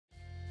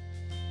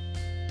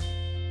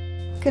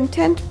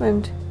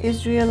Contentment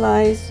is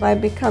realized by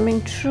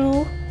becoming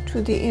true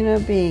to the inner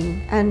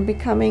being and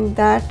becoming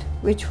that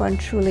which one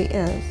truly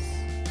is.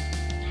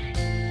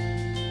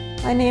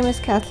 My name is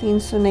Kathleen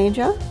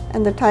Suneja,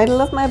 and the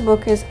title of my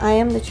book is I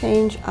Am the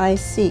Change I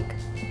Seek,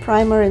 a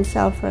primer in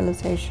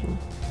self-realization.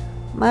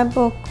 My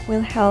book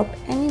will help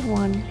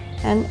anyone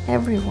and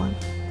everyone.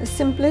 The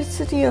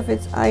simplicity of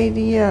its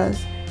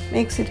ideas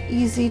makes it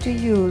easy to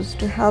use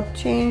to help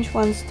change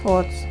one's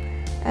thoughts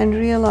and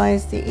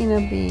realize the inner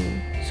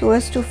being, so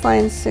as to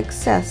find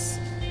success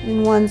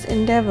in one's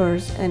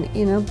endeavors and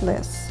inner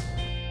bliss.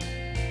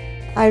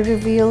 I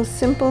reveal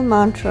simple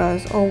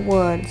mantras or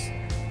words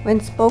when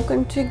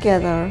spoken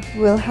together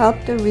will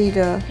help the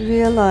reader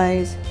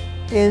realize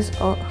his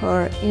or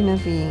her inner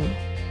being.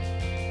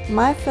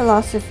 My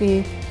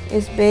philosophy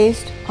is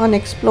based on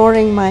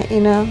exploring my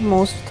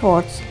innermost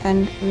thoughts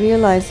and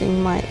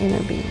realizing my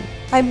inner being.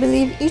 I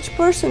believe each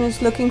person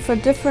is looking for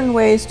different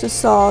ways to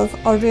solve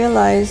or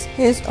realize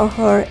his or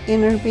her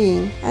inner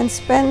being and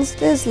spends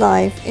his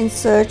life in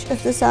search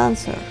of this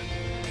answer.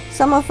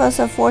 Some of us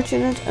are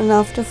fortunate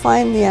enough to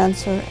find the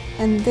answer,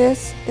 and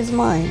this is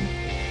mine.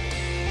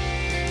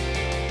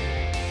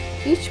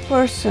 Each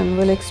person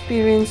will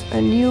experience a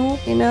new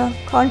inner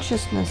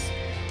consciousness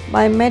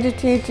by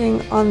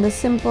meditating on the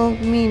simple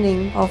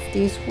meaning of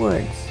these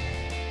words.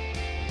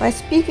 By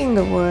speaking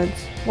the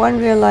words, one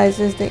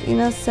realizes the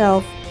inner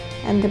self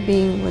and the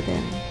being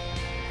within.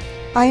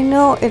 I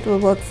know it will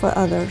work for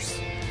others.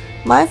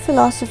 My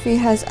philosophy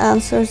has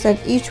answers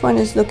that each one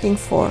is looking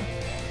for,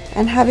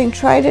 and having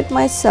tried it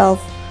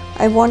myself,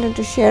 I wanted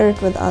to share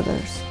it with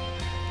others.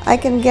 I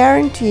can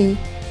guarantee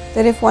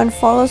that if one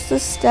follows the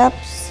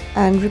steps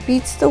and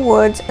repeats the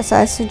words as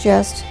I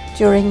suggest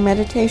during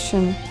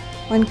meditation,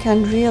 one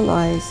can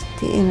realize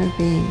the inner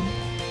being.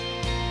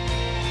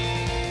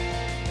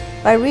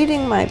 By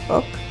reading my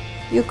book,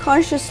 you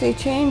consciously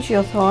change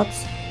your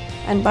thoughts,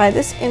 and by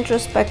this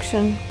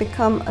introspection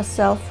become a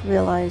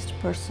self-realized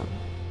person.